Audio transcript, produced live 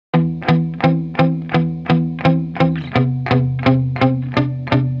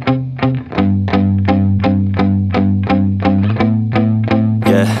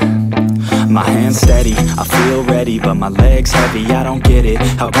heavy, I don't get it.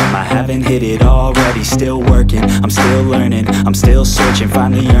 How come I haven't hit it already? Still working, I'm still learning, I'm still searching,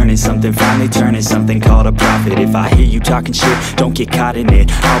 finally earning something, finally turning something called a profit. If I hear you talking shit, don't get caught in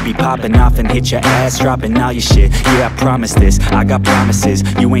it. I'll be popping off and hit your ass, dropping all your shit. Yeah, I promise this, I got promises,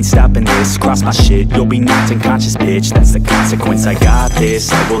 you ain't stopping this. Cross my shit, you'll be knocked unconscious, bitch. That's the consequence, I got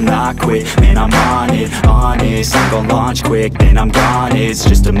this, I will not quit. Man, I'm on it, honest, I'm gon' launch quick, then I'm gone. It's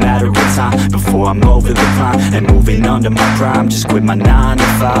just a matter of time before I'm over the climb and moving under my prime. Just quit my 9 to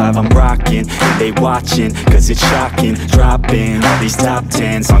 5, I'm rocking, and they watching, cause it's shocking. Dropping all these top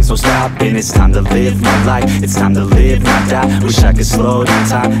 10 songs, no stopping. It's time to live my life, it's time to live, not die. Wish I could slow down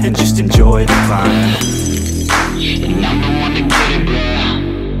time and just enjoy the climb. And I'm the one to get it, bro.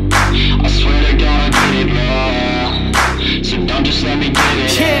 I swear to God I get it, bro. So don't just let me get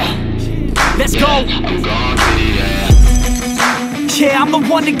it. Yeah, let's go. I'm gon' get it, yeah. Yeah, I'm the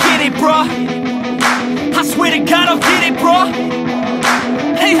one to get it, bruh. I swear to God I'll get it, bruh.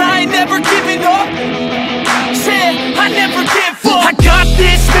 Hey, I ain't never giving up. Yeah, I never give up. I got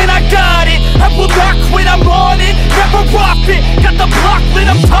this, man, I got it. I will not quit, I'm on it. Never off it. Got the block lit,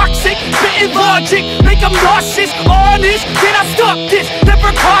 I'm toxic. Spitting logic, make them nauseous. Honest, can I stop this? Never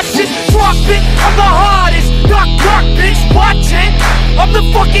cautious, drop it. I'm the hardest. Knock, knock, bitch, watch it. I'm the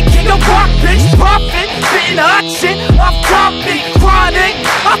fucking king of rock, bitch. Profit, spitting hot shit. Off topic, chronic.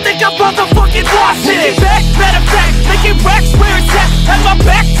 I think I'm motherfucking lost it. Back, matter of fact, making racks where it's at. Had my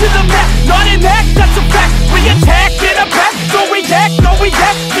back to the mat, not an act, that's a fact. We attack in a back, so we act, no we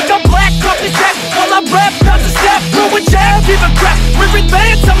act. Think I'm black, up his act, while I rap, not a step. Throw a jab, give a crap.